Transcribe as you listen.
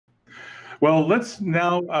Well, let's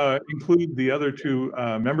now include the other two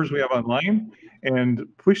members we have online and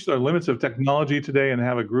push the limits of technology today and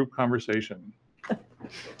have a group conversation.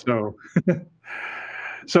 So,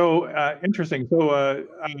 interesting. So,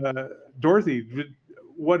 Dorothy,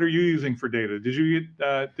 what are you using for data?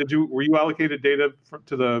 Were you allocated data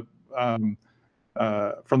to the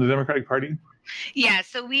from the Democratic Party? Yeah,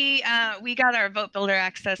 so we got our vote builder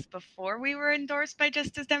access before we were endorsed by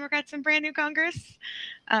Justice Democrats in brand new Congress,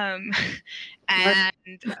 but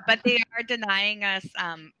they are denying us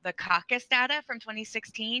the caucus data from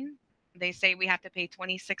 2016. They say we have to pay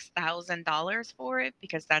 $26,000 for it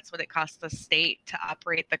because that's what it costs the state to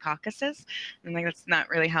operate the caucuses. And like that's not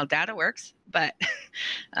really how data works, but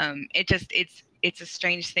it's a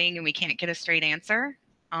strange thing, and we can't get a straight answer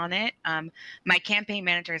on it. My campaign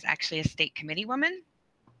manager is actually a state committee woman,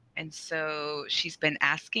 and so she's been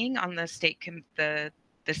asking on the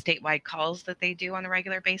the statewide calls that they do on a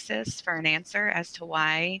regular basis for an answer as to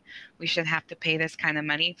why we should have to pay this kind of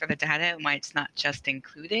money for the data and why it's not just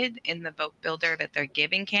included in the vote builder that they're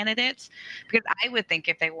giving candidates. Because I would think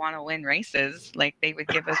if they want to win races, like they would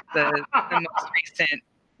give us the most recent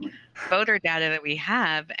voter data that we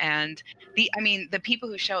have. And the people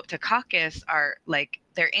who show up to caucus are like,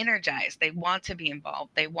 they're energized. They want to be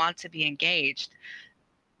involved. They want to be engaged.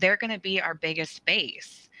 They're going to be our biggest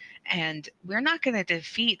base. And we're not going to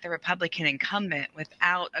defeat the Republican incumbent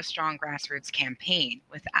without a strong grassroots campaign,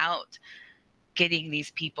 without getting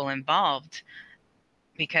these people involved,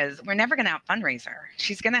 because we're never going to out fundraise her.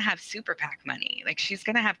 She's going to have super PAC money. Like she's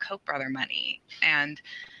going to have Koch brother money. And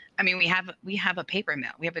I mean, we have a paper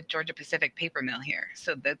mill. We have a Georgia Pacific paper mill here.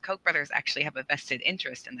 So the Koch brothers actually have a vested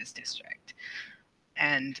interest in this district.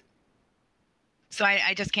 And so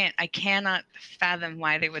I cannot fathom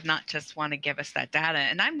why they would not just want to give us that data.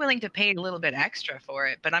 And I'm willing to pay a little bit extra for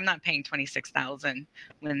it, but I'm not paying $26,000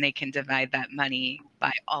 when they can divide that money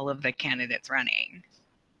by all of the candidates running.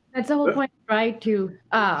 That's the whole point, right?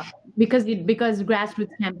 Because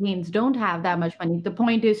grassroots campaigns don't have that much money. The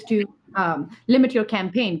point is to limit your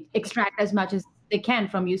campaign, extract as much as they can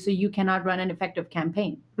from you, so you cannot run an effective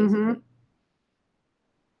campaign. Mm-hmm.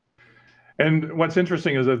 And what's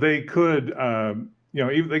interesting is that they could,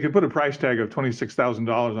 they could put a price tag of $26,000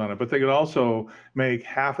 on it, but they could also make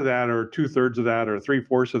half of that, or 2/3 of that, or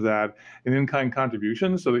 3/4 of that in in-kind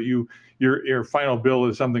contributions, so that your final bill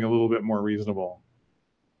is something a little bit more reasonable.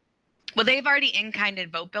 Well, they've already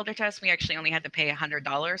in-kinded vote builder to us. We actually only had to pay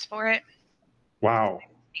 $100 for it. Wow.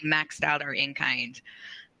 We maxed out our in-kind.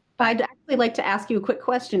 I'd actually like to ask you a quick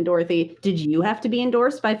question, Dorothy. Did you have to be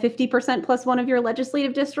endorsed by 50% plus one of your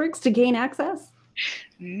legislative districts to gain access?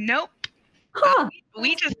 Nope. Huh.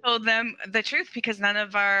 We just told them the truth because none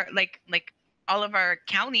of our, like all of our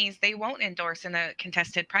counties, they won't endorse in a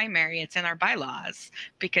contested primary. It's in our bylaws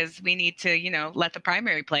because we need to, let the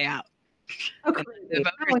primary play out. Okay. The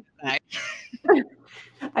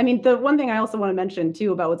I mean, the one thing I also want to mention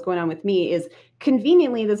too about what's going on with me is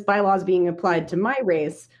conveniently this bylaw is being applied to my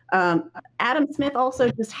race. Adam Smith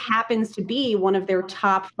also just happens to be one of their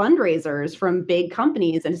top fundraisers from big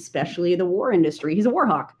companies and especially the war industry. He's a war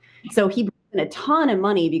hawk. So he brings in a ton of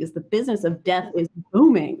money because the business of death is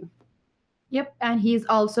booming. Yep, and he's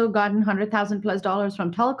also gotten $100,000+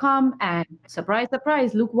 from telecom, and surprise,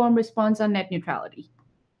 surprise, lukewarm response on net neutrality.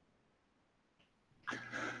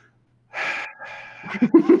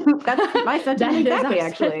 That's my sentiment exactly,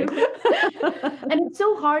 actually. And it's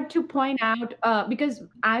so hard to point out because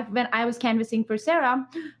when I was canvassing for Sarah,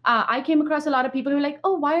 I came across a lot of people who were like,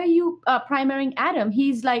 "Oh, why are you primarying Adam?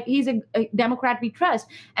 He's a Democrat we trust."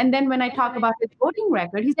 And then when I talk about his voting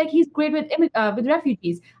record, he's like, "He's great with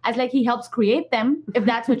refugees." I was like, "He helps create them, if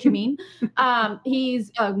that's what you mean."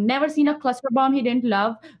 He's never seen a cluster bomb he didn't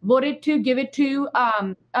love. Voted to give it to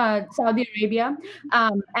Saudi Arabia,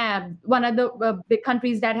 one of the big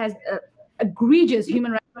countries that has egregious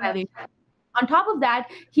human rights violations. On top of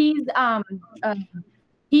that, he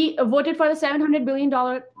voted for the $700 billion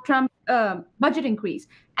Trump budget increase.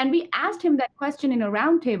 And we asked him that question in a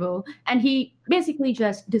roundtable, and he basically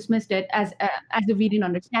just dismissed it as if we didn't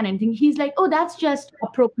understand anything. He's like, "Oh, that's just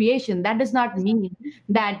appropriation. That does not mean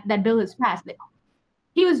that bill is passed."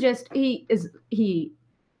 He is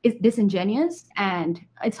disingenuous, and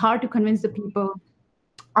it's hard to convince the people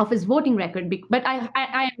of his voting record. But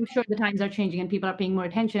I am sure the times are changing and people are paying more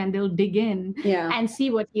attention and they'll dig in and see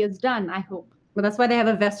what he has done, I hope. Well, that's why they have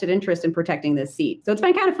a vested interest in protecting this seat. So it's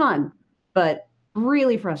been kind of fun, but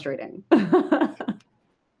really frustrating. And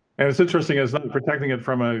it's interesting, it's not protecting it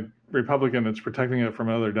from a Republican, it's protecting it from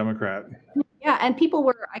another Democrat. Yeah, and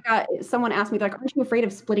someone asked me, like, "Aren't you afraid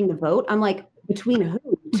of splitting the vote?" I'm like, between who?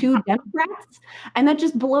 2 Democrats. And that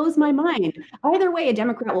just blows my mind. Either way, a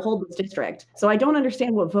Democrat will hold this district. So I don't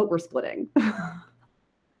understand what vote we're splitting.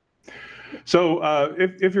 So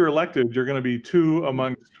if you're elected, you're going to be 2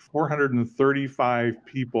 amongst 435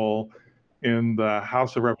 people in the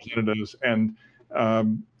House of Representatives, and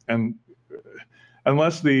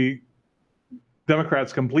unless the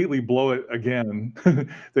Democrats completely blow it again,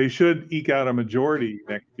 they should eke out a majority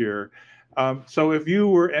next year. So if you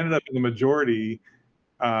were ended up in the majority,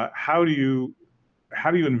 how do you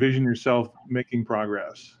envision yourself making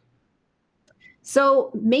progress? So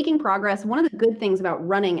making progress, one of the good things about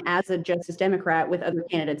running as a Justice Democrat with other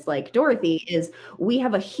candidates like Dorothy is we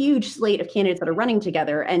have a huge slate of candidates that are running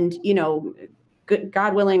together. And, you know,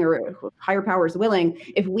 God willing or higher powers willing,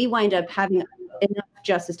 if we wind up having enough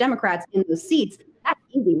Justice Democrats in those seats, that's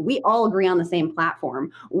easy. We all agree on the same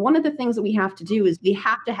platform. One of the things that we have to do is we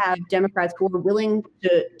have to have Democrats who are willing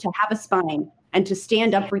to have a spine and to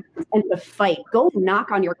stand up for things and to fight. Go knock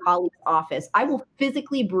on your colleague's office. I will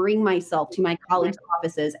physically bring myself to my colleagues'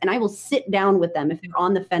 offices and I will sit down with them if they're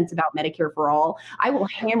on the fence about Medicare for all. I will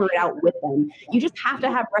hammer it out with them. You just have to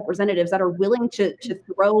have representatives that are willing to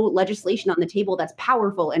throw legislation on the table that's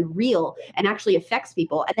powerful and real and actually affects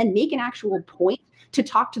people, and then make an actual point to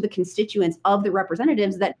talk to the constituents of the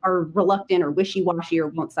representatives that are reluctant or wishy-washy or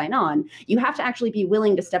won't sign on. You have to actually be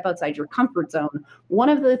willing to step outside your comfort zone. One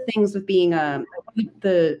of the things with being one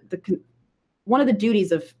of the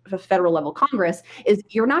duties of federal level Congress is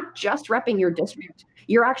you're not just repping your district.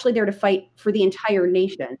 You're actually there to fight for the entire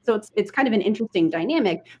nation. So it's kind of an interesting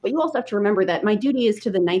dynamic, but you also have to remember that my duty is to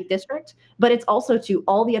the 9th district, but it's also to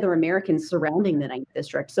all the other Americans surrounding the 9th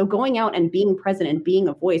district. So going out and being present and being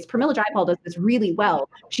a voice, Pramila Jayapal does this really well.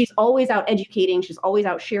 She's always out educating. She's always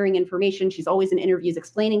out sharing information. She's always in interviews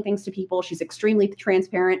explaining things to people. She's extremely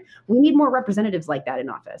transparent. We need more representatives like that in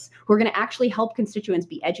office who are going to actually help constituents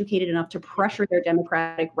be educated enough to pressure their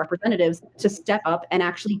Democratic representatives to step up and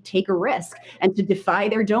actually take a risk and to defy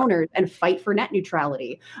their donors and fight for net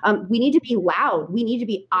neutrality. We need to be loud. We need to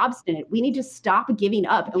be obstinate. We need to stop giving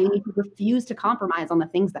up, and we need to refuse to compromise on the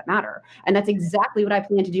things that matter. And that's exactly what I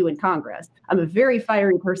plan to do in Congress. I'm a very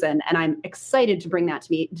fiery person, and I'm excited to bring that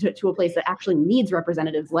to a place that actually needs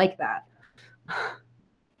representatives like that.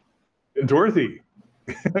 Dorothy.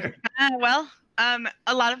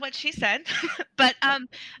 A lot of what she said, but I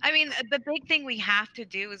mean, the big thing we have to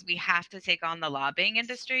do is we have to take on the lobbying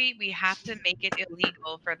industry. We have to make it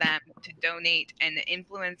illegal for them to donate and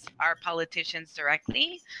influence our politicians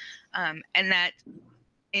directly. And that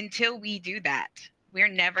until we do that, we're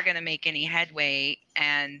never going to make any headway.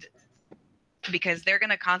 And because they're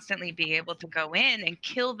going to constantly be able to go in and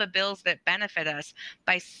kill the bills that benefit us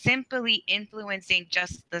by simply influencing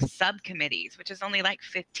just the subcommittees, which is only like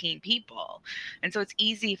 15 people. And so it's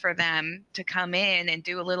easy for them to come in and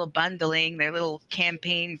do a little bundling, their little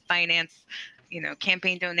campaign finance,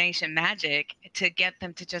 campaign donation magic to get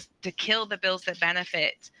them to kill the bills that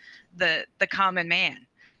benefit the common man.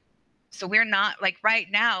 So we're not, like, right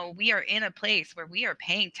now, we are in a place where we are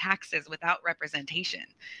paying taxes without representation.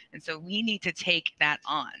 And so we need to take that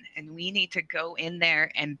on, and we need to go in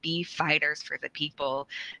there and be fighters for the people.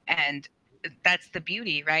 And that's the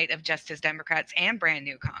beauty, right, of Justice Democrats and Brand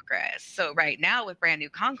New Congress. So right now with Brand New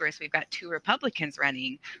Congress, we've got 2 Republicans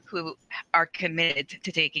running who are committed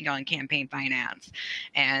to taking on campaign finance.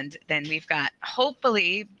 And then we've got,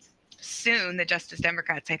 hopefully, soon the Justice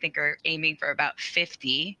Democrats, I think, are aiming for about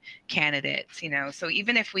 50 candidates, so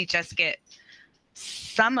even if we just get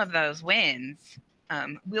some of those wins,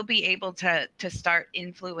 we'll be able to start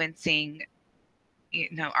influencing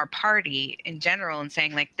our party in general and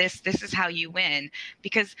saying, like, this is how you win,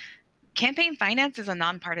 because campaign finance is a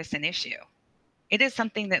nonpartisan issue. It is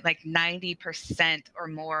something that like 90% or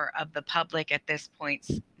more of the public at this point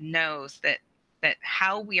knows that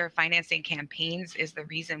how we are financing campaigns is the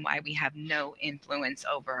reason why we have no influence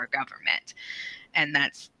over our government. And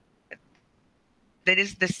that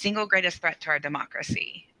is the single greatest threat to our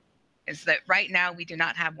democracy, is that right now we do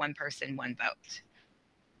not have one person, one vote.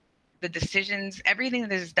 The decisions, everything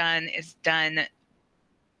that is done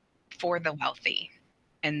for the wealthy.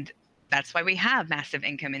 And that's why we have massive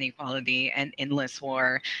income inequality and endless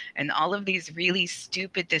war and all of these really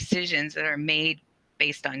stupid decisions that are made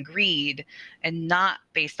based on greed and not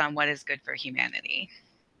based on what is good for humanity.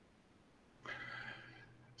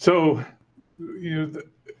 So,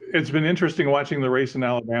 it's been interesting watching the race in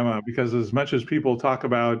Alabama, because as much as people talk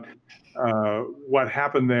about what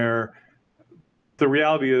happened there, the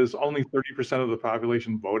reality is only 30% of the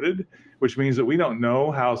population voted, which means that we don't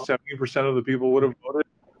know how 70% of the people would have voted.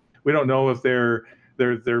 We don't know if their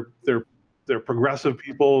they're progressive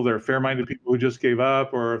people, they're fair-minded people who just gave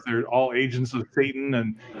up, or if they're all agents of Satan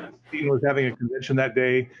and Satan was having a convention that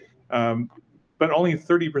day. But only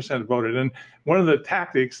 30% voted. And one of the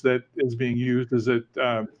tactics that is being used is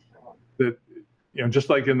that just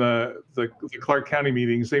like in the Clark County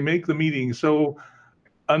meetings, they make the meeting so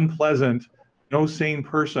unpleasant, no sane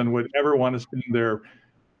person would ever want to spend their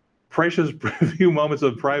precious few moments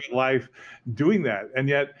of private life doing that. And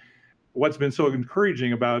yet, what's been so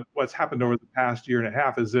encouraging about what's happened over the past year and a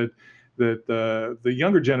half is that the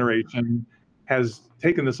younger generation has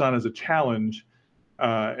taken this on as a challenge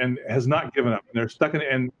and has not given up. And they're stuck in it.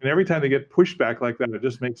 And every time they get pushback like that, it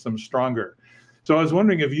just makes them stronger. So I was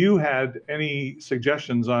wondering if you had any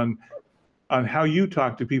suggestions on how you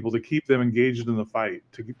talk to people to keep them engaged in the fight,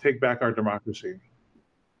 to take back our democracy.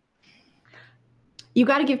 You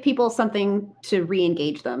got to give people something to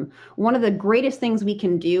re-engage them. One of the greatest things we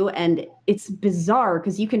can do, and it's bizarre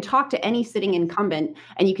because you can talk to any sitting incumbent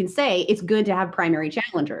and you can say it's good to have primary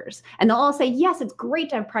challengers. And they'll all say, yes, it's great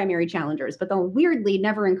to have primary challengers, but they'll weirdly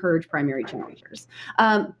never encourage primary challengers.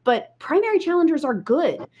 But primary challengers are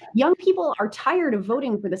good. Young people are tired of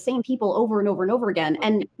voting for the same people over and over and over again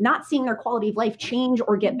and not seeing their quality of life change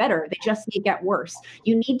or get better. They just see it get worse.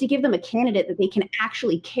 You need to give them a candidate that they can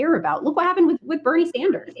actually care about. Look what happened with Bernie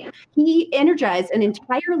Sanders. He energized an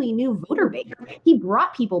entirely new voter base. He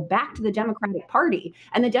brought people back to the Democratic Party,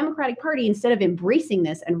 and the Democratic Party, instead of embracing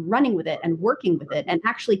this and running with it and working with it and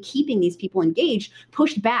actually keeping these people engaged,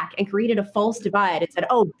 pushed back and created a false divide and said,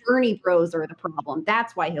 oh, Bernie bros are the problem.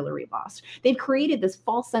 That's why Hillary lost. They've created this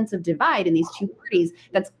false sense of divide in these two parties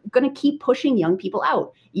that's going to keep pushing young people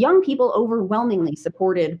out. Young people overwhelmingly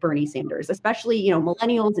supported Bernie Sanders, especially,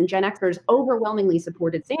 millennials and Gen Xers overwhelmingly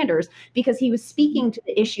supported Sanders because he was speaking to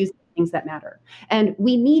the issues, things that matter. And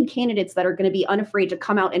we need candidates that are going to be unafraid to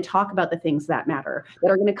come out and talk about the things that matter, that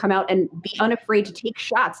are going to come out and be unafraid to take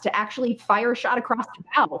shots, to actually fire a shot across the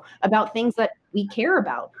bow about things that we care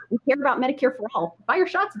about. We care about Medicare for all. Fire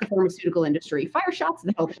shots at the pharmaceutical industry, fire shots at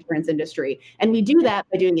the health insurance industry. And we do that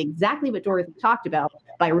by doing exactly what Dorothy talked about,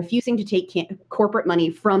 by refusing to take corporate money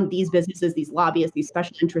from these businesses, these lobbyists, these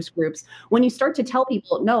special interest groups. When you start to tell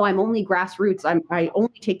people, no, I'm only grassroots, I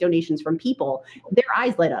only take donations from people, their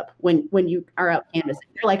eyes light up when you are out canvassing.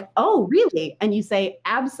 They're like, oh, really? And you say,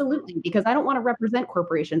 absolutely, because I don't want to represent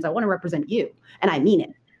corporations. I want to represent you. And I mean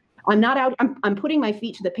it. I'm not out, I'm putting my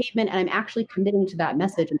feet to the pavement, and I'm actually committing to that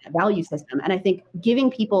message and that value system. And I think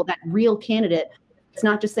giving people that real candidate, it's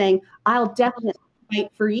not just saying, I'll definitely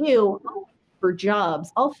fight for you, for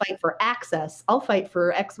jobs, I'll fight for access, I'll fight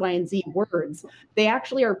for X, Y, and Z words. They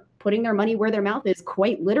actually are putting their money where their mouth is,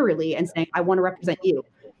 quite literally, and saying, I want to represent you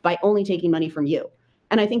by only taking money from you.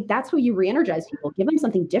 And I think that's how you re-energize people. Give them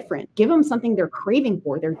something different. Give them something they're craving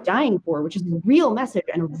for, they're dying for, which is a real message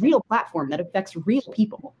and a real platform that affects real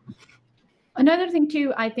people. Another thing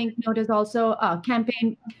too, I think, note is also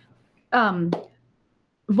campaign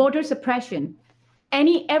voter suppression.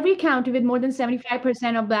 Every county with more than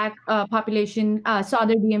 75% of Black population saw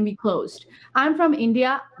their DMV closed. I'm from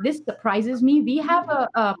India. This surprises me. We have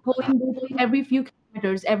a polling booth every few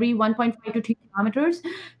kilometers, every 1.5 to 2 kilometers.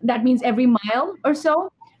 That means every mile or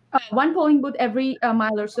so. One polling booth every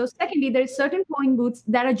mile or so. Secondly, there's certain polling booths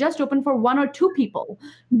that are just open for 1 or 2 people.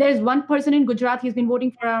 There's one person in Gujarat, he's been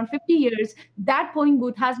voting for around 50 years. That polling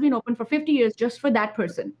booth has been open for 50 years just for that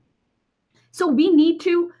person. So we need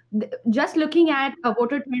to, just looking at a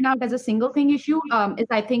voter turnout as a single thing issue is,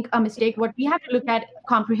 I think, a mistake. What we have to look at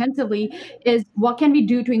comprehensively is what can we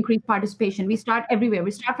do to increase participation. We start everywhere.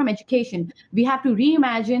 We start from education. We have to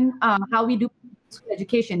reimagine how we do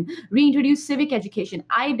education, reintroduce civic education.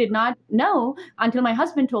 I did not know until my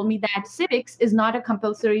husband told me that civics is not a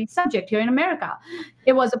compulsory subject here in America.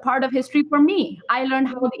 It was a part of history for me. I learned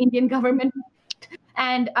how the Indian government worked.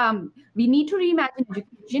 And we need to reimagine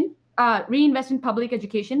education. Reinvest in public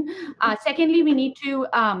education. Secondly, we need to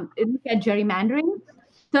look at gerrymandering.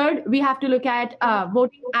 Third, we have to look at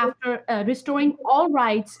voting after restoring all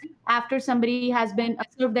rights after somebody has been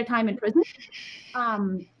served their time in prison.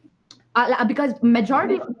 Because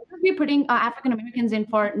majority of we're putting African Americans in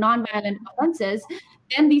for non-violent offenses,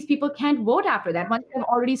 then these people can't vote after that once they've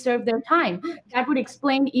already served their time. That would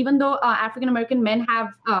explain, even though African American men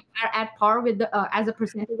are at par with as a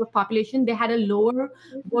percentage of population, they had a lower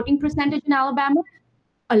voting percentage in Alabama.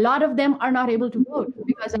 A lot of them are not able to vote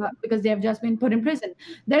because they have just been put in prison.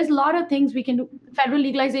 There's a lot of things we can do. Federal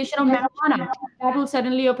legalization of marijuana, that will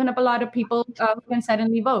suddenly open up a lot of people who can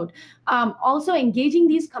suddenly vote. Also engaging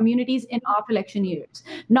these communities in off-election years,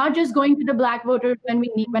 not just going to the Black voters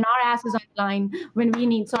when our ass is on the line, when we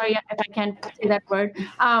need, sorry if I can't say that word,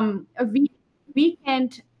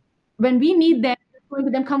 when we need them, going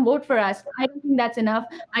to them, come vote for us. I don't think that's enough.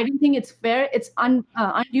 I don't think it's fair. It's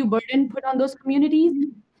undue burden put on those communities.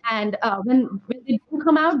 And when they do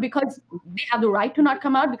come out, because they have the right to not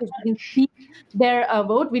come out, because we didn't see their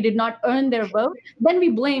vote, we did not earn their vote, then we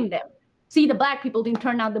blame them. See, the Black people didn't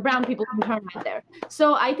turn out, the brown people didn't turn out there.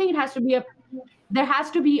 So I think there has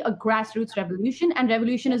to be a grassroots revolution, and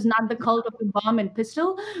revolution is not the cult of the bomb and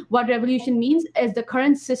pistol. What revolution means is the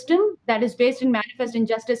current system that is based in manifest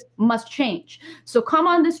injustice must change. So come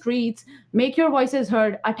on the streets, make your voices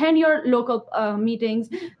heard, attend your local meetings,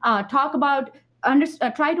 talk about,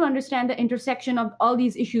 try to understand the intersection of all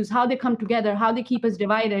these issues, how they come together, how they keep us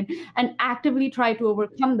divided, and actively try to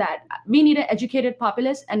overcome that. We need an educated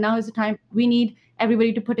populace, and now is the time. We need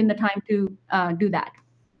everybody to put in the time to do that.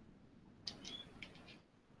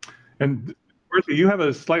 And Dorothy, you have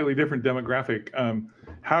a slightly different demographic.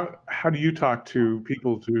 How do you talk to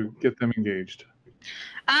people to get them engaged?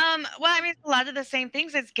 Well, I mean, a lot of the same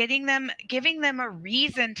things. It's giving them a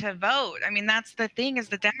reason to vote. I mean, that's the thing, is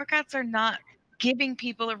the Democrats are not giving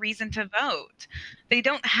people a reason to vote. They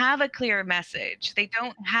don't have a clear message. They're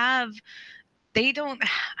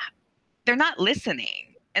not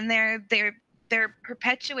listening, and they're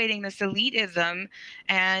perpetuating this elitism,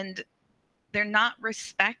 and they're not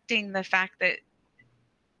respecting the fact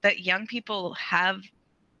that young people have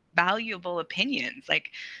valuable opinions, like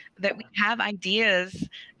that we have ideas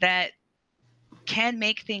that can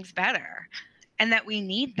make things better, and that we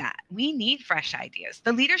need that. We need fresh ideas.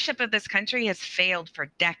 The leadership of this country has failed for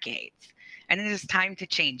decades, and it is time to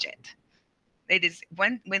change it. It is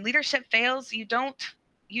when leadership fails, you don't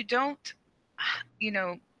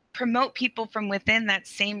promote people from within that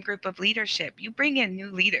same group of leadership. You bring in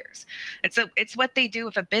new leaders. And so it's what they do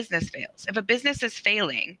if a business fails. If a business is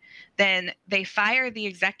failing, then they fire the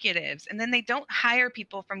executives, and then they don't hire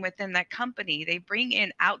people from within that company. They bring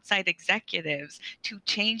in outside executives to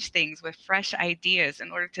change things with fresh ideas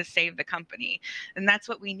in order to save the company. And that's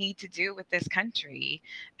what we need to do with this country.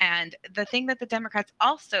 And the thing that the Democrats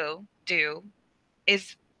also do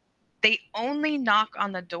is they only knock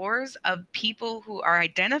on the doors of people who are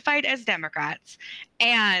identified as Democrats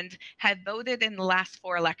and have voted in the last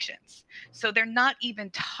 4 elections. So they're not even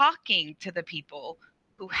talking to the people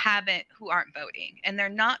who aren't voting, and they're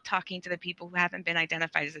not talking to the people who haven't been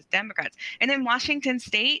identified as Democrats. And in Washington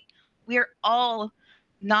State, we're all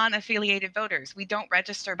non-affiliated voters. We don't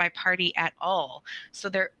register by party at all. So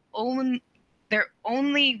they're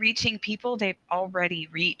only reaching people they've already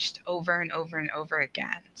reached over and over and over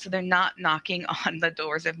again. So they're not knocking on the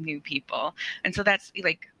doors of new people. And so that's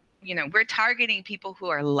like, we're targeting people who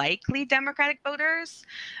are likely Democratic voters,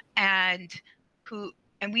 and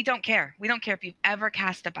we don't care. We don't care if you've ever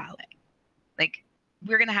cast a ballot. Like,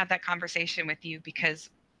 we're going to have that conversation with you, because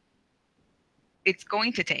it's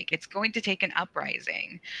going to take an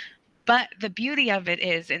uprising. But the beauty of it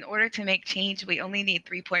is, in order to make change, we only need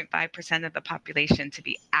 3.5% of the population to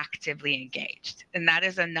be actively engaged. And that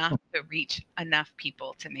is enough to reach enough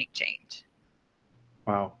people to make change.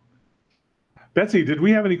 Wow. Betsy, did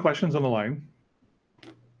we have any questions on the line?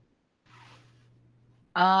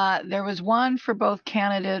 There was one for both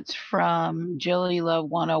candidates from Jilly Love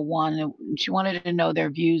 101. She wanted to know their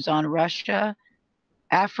views on Russia,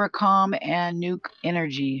 AFRICOM, and nuke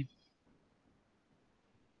energy.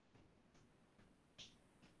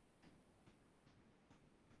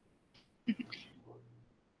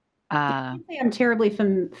 I'm terribly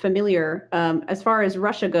familiar as far as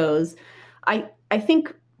Russia goes. I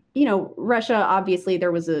think, Russia, obviously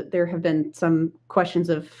there have been some questions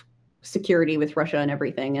of security with Russia and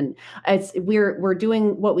everything, and we're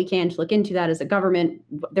doing what we can to look into that as a government.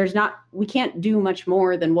 We can't do much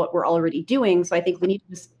more than what we're already doing. So I think we need to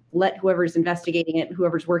just let whoever's investigating it,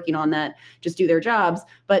 whoever's working on that, just do their jobs.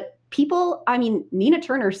 But people, Nina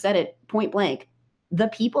Turner said it point blank. The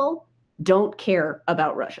people don't care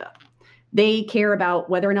about Russia. They care about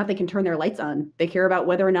whether or not they can turn their lights on. They care about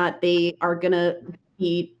whether or not they are going to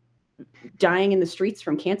be dying in the streets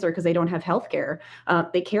from cancer because they don't have health care.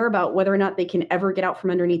 They care about whether or not they can ever get out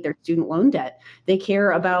from underneath their student loan debt. They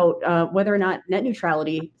care about whether or not net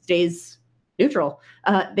neutrality stays neutral.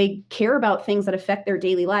 They care about things that affect their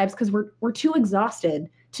daily lives, because we're too exhausted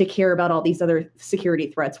to care about all these other security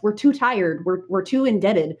threats. We're too tired. We're too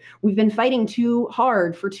indebted. We've been fighting too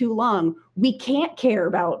hard for too long. We can't care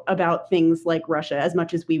about things like Russia as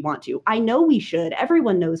much as we want to. I know we should.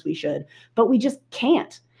 Everyone knows we should, but we just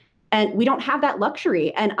can't. And we don't have that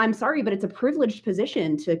luxury. And I'm sorry, but it's a privileged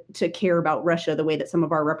position to care about Russia the way that some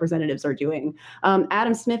of our representatives are doing.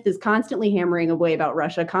 Adam Smith is constantly hammering away about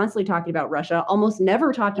Russia, constantly talking about Russia, almost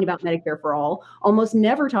never talking about Medicare for all, almost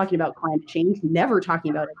never talking about climate change, never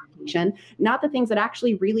talking about education, not the things that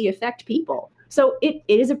actually really affect people. So it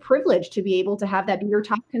is a privilege to be able to have that be your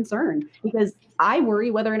top concern, because I worry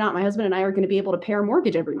whether or not my husband and I are going to be able to pay our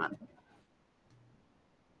mortgage every month.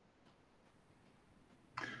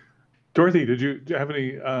 Dorothy, do you have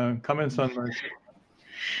any comments on this?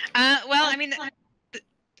 Well, I mean,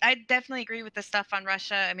 I definitely agree with the stuff on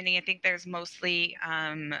Russia. I mean, I think there's mostly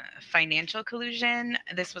financial collusion.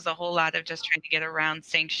 This was a whole lot of just trying to get around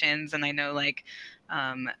sanctions. And I know, like,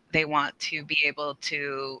 they want to be able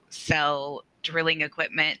to sell drilling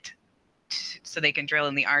equipment so they can drill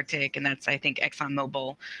in the Arctic. And that's, I think,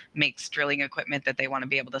 ExxonMobil makes drilling equipment that they want to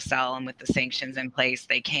be able to sell. And with the sanctions in place,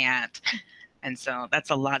 they can't. And so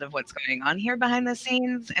that's a lot of what's going on here behind the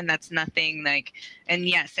scenes. And that's nothing like, and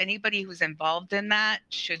yes, anybody who's involved in that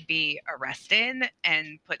should be arrested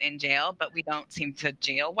and put in jail, but we don't seem to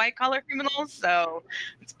jail white collar criminals. So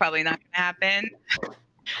it's probably not going to happen.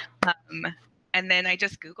 And then I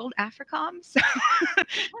just Googled AFRICOM. So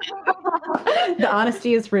the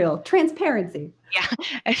honesty is real. Transparency. Yeah.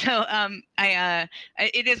 And so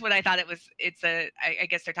it is what I thought it was. It's I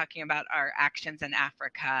guess they're talking about our actions in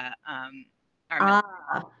Africa.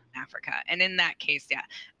 Africa. And in that case,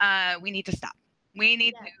 yeah, we need to stop. We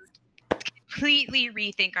need to completely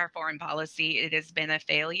rethink our foreign policy. It has been a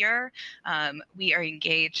failure. We are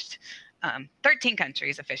engaged 13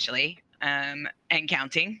 countries officially and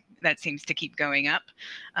counting. That seems to keep going up.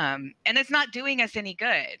 And it's not doing us any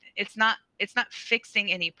good. It's not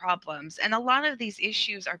fixing any problems. And a lot of these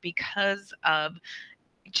issues are because of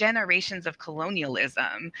generations of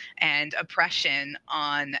colonialism and oppression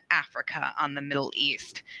on Africa, on the Middle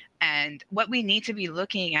East. And what we need to be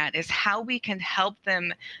looking at is how we can help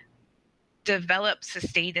them develop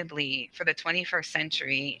sustainably for the 21st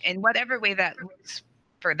century in whatever way that looks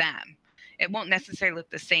for them. It won't necessarily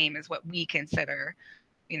look the same as what we consider,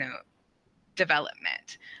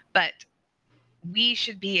 development, but we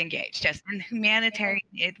should be engaged just in humanitarian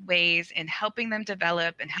ways in helping them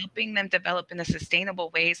develop in a sustainable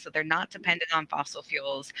way so they're not dependent on fossil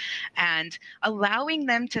fuels, and allowing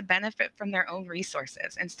them to benefit from their own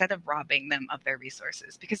resources instead of robbing them of their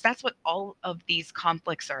resources, because that's what all of these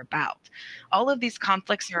conflicts are about. All of these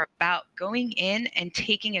conflicts are about going in and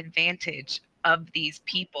taking advantage of these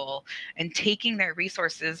people and taking their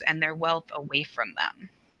resources and their wealth away from them.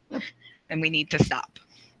 And we need to stop.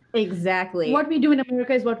 Exactly. What we do in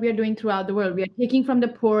America is what we are doing throughout the world. We are taking from the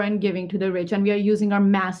poor and giving to the rich, and we are using our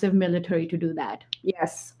massive military to do that.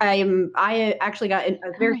 Yes, I actually got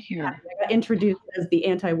introduced as the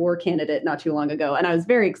anti-war candidate not too long ago, and I was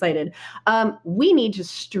very excited. We need to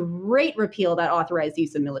straight repeal that authorized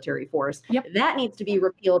use of military force. Yep. That needs to be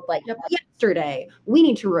repealed yesterday. We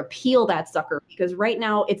need to repeal that sucker, because right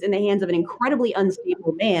now it's in the hands of an incredibly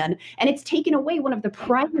unstable man, and it's taken away one of the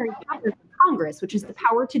primary powers of Congress, which is the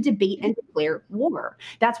power to debate and declare war.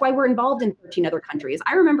 That's why we're involved in 13 other countries.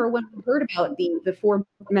 I remember when we heard about the 4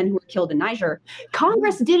 men who were killed in Niger,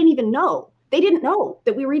 Congress didn't even know. They didn't know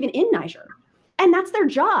that we were even in Niger. And that's their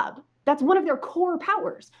job. That's one of their core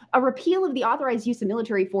powers. A repeal of the authorized use of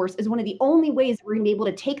military force is one of the only ways we're going to be able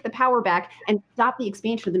to take the power back and stop the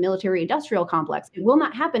expansion of the military-industrial complex. It will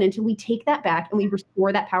not happen until we take that back and we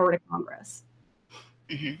restore that power to Congress.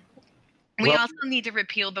 Mm-hmm. We also need to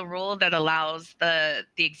repeal the rule that allows the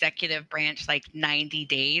executive branch like 90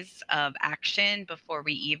 days of action before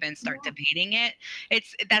we even start debating it.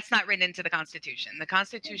 That's not written into the Constitution. The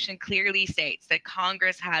Constitution clearly states that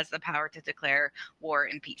Congress has the power to declare war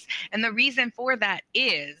and peace. And the reason for that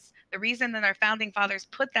is, the reason that our founding fathers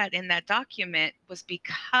put that in that document was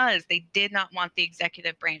because they did not want the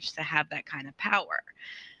executive branch to have that kind of power.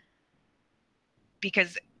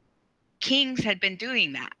 Because kings had been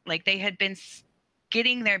doing that. Like, they had been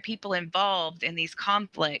getting their people involved in these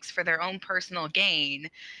conflicts for their own personal gain,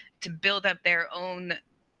 to build up their own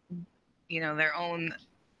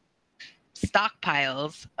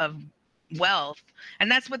stockpiles of wealth.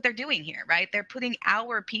 And that's what they're doing here, right? They're putting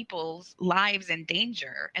our people's lives in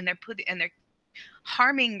danger, and they're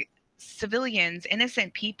harming civilians,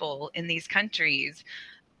 innocent people in these countries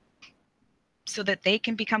so that they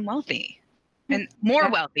can become wealthy. And more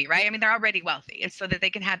wealthy, right? I mean, they're already wealthy. It's so that they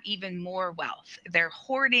can have even more wealth. They're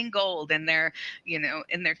hoarding gold in their,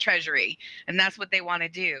 in their treasury. And that's what they want to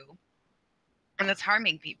do. And that's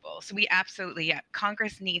harming people. So we absolutely,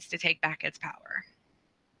 Congress needs to take back its power.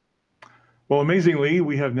 Well, amazingly,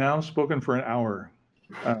 we have now spoken for an hour.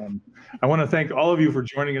 I want to thank all of you for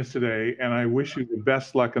joining us today, and I wish you the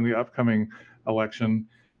best luck in the upcoming election.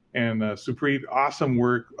 And Supreet, awesome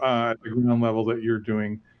work at the ground level that you're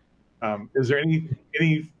doing. Is there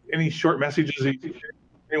any short messages that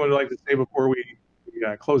anyone would like to say before we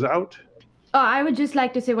close out? I would just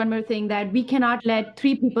like to say one more thing, that we cannot let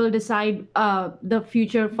three people decide the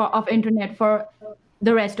future of internet for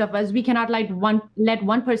the rest of us. We cannot let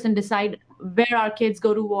one person decide where our kids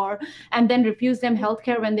go to war and then refuse them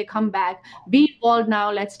healthcare when they come back. Be involved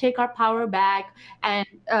now. Let's take our power back, and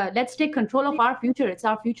let's take control of our future. It's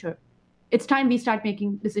our future. It's time we start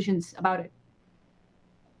making decisions about it.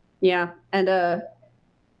 Yeah, and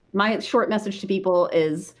my short message to people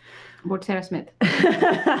is vote Sarah Smith.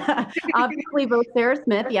 Obviously, vote Sarah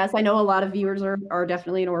Smith. Yes, I know a lot of viewers are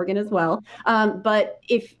definitely in Oregon as well. But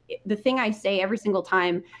if the thing I say every single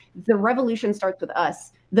time, the revolution starts with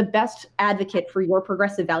us. The best advocate for your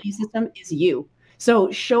progressive value system is you. So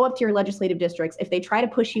show up to your legislative districts. If they try to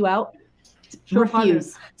push you out,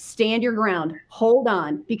 refuse. Stand your ground. Hold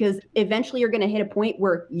on, because eventually you're going to hit a point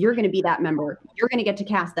where you're going to be that member. You're going to get to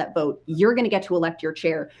cast that vote. You're going to get to elect your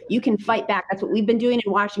chair. You can fight back. That's what we've been doing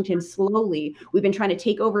in Washington slowly. We've been trying to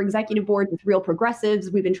take over executive boards with real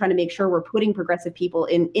progressives. We've been trying to make sure we're putting progressive people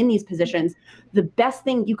in these positions. The best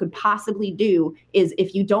thing you could possibly do is,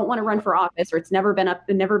 if you don't want to run for office, or it's never been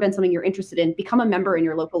something you're interested in, become a member in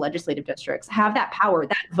your local legislative districts. Have that power,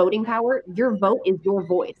 that voting power. Your vote is your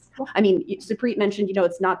voice. I mean, Supreet mentioned,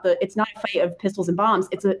 it's not a fight of pistols and bombs.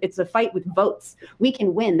 It's a fight with votes. We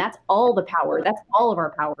can win. That's all the power. That's all of our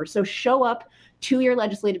power. So show up to your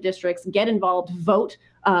legislative districts, get involved, vote,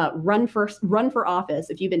 run for office.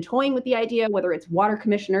 If you've been toying with the idea, whether it's water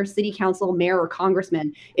commissioner, city council, mayor, or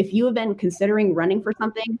congressman, if you have been considering running for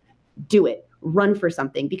something, do it. Run for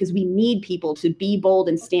something, because we need people to be bold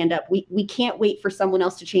and stand up. We can't wait for someone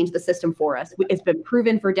else to change the system for us. It's been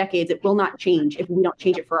proven for decades it will not change if we don't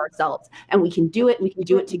change it for ourselves. And we can do it. We can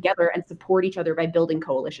do it together and support each other by building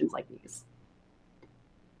coalitions like these.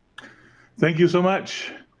 Thank you so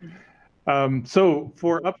much. So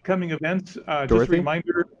for upcoming events, just a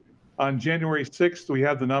reminder, on January 6th, we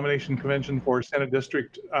have the nomination convention for Senate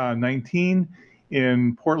District 19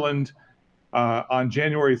 in Portland. On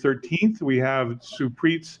January 13th, we have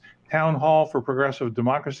Supreet's Town Hall for Progressive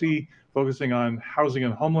Democracy, focusing on housing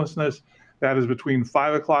and homelessness. That is between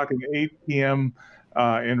 5 o'clock and 8 p.m.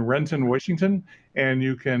 In Renton, Washington. And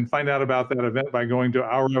you can find out about that event by going to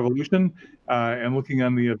Our Revolution and looking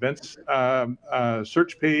on the events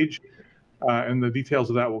search page, and the details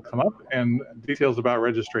of that will come up, and details about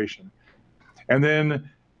registration. And then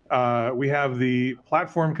we have the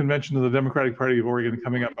platform convention of the Democratic Party of Oregon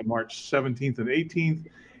coming up on March 17th and 18th.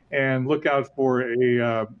 And look out for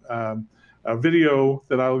a video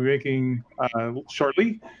that I'll be making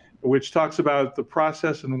shortly, which talks about the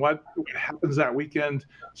process and what happens that weekend,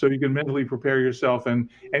 so you can mentally prepare yourself and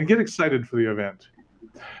get excited for the event.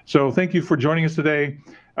 So thank you for joining us today.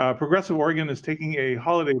 Progressive Oregon is taking a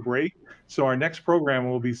holiday break, so our next program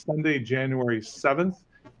will be Sunday, January 7th,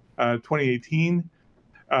 2018.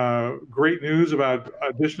 Great news about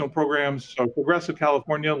additional programs. So Progressive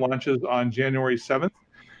California launches on January 7th,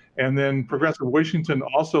 and then Progressive Washington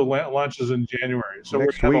also launches in January. So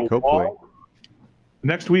next we're going week, to have a hopefully. wall.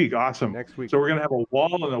 Next week, awesome. Next week. So we're going to have a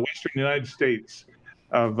wall in the Western United States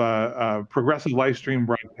of progressive live stream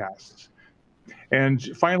broadcasts. And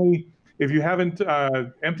finally, if you haven't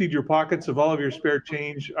emptied your pockets of all of your spare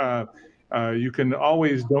change, you can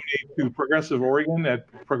always donate to Progressive Oregon at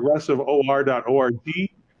progressiveor.org.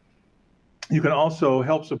 You can also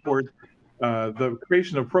help support the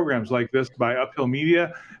creation of programs like this by Uphill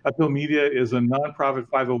Media. Uphill Media is a nonprofit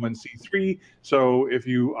 501c3, so if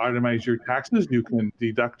you itemize your taxes, you can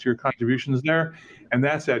deduct your contributions there, and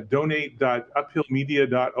that's at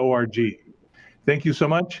donate.uphillmedia.org. Thank you so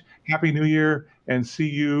much. Happy New Year, and see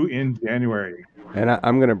you in January. And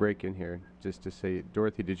I'm going to break in here just to say,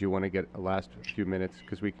 Dorothy, did you want to get a last few minutes,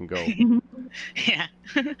 because we can go? Yeah.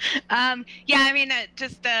 Yeah, I mean,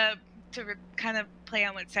 just to kind of play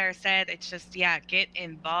on what Sarah said, it's just, yeah, get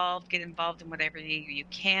involved in whatever you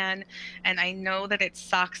can. And I know that it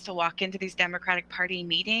sucks to walk into these Democratic Party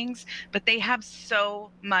meetings, but they have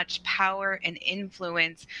so much power and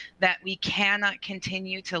influence that we cannot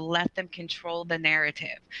continue to let them control the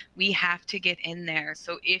narrative. We have to get in there.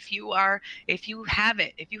 So if you have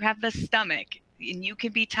the stomach, and you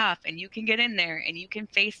can be tough, and you can get in there, and you can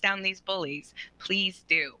face down these bullies, please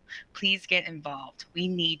do. Please get involved. We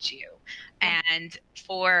need you. And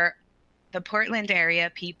for the Portland area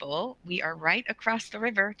people, we are right across the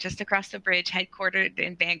river, just across the bridge, headquartered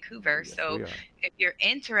in Vancouver. Yes, So we are. if you're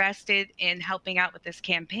interested in helping out with this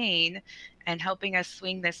campaign and helping us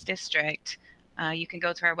swing this district, you can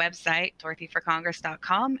go to our website,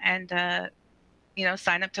 dorothyforcongress.com, and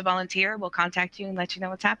sign up to volunteer. We'll contact you and let you know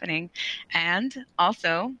what's happening. And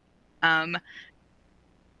also,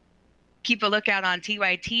 keep a lookout on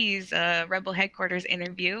TYT's Rebel headquarters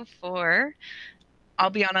interview for. I'll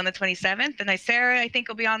be on the 27th, and Sarah, I think,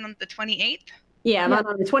 will be on the 28th. Yeah, I'm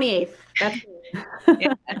on the 28th. That's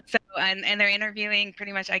Yeah. So, and they're interviewing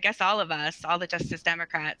pretty much, I guess, all of us, all the Justice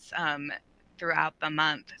Democrats, throughout the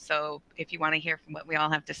month. So if you want to hear from what we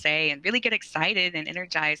all have to say and really get excited and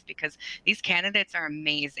energized, because these candidates are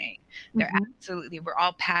amazing. They're absolutely, we're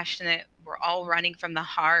all passionate. We're all running from the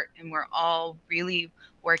heart, and we're all really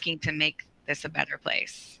working to make this a better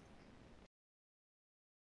place.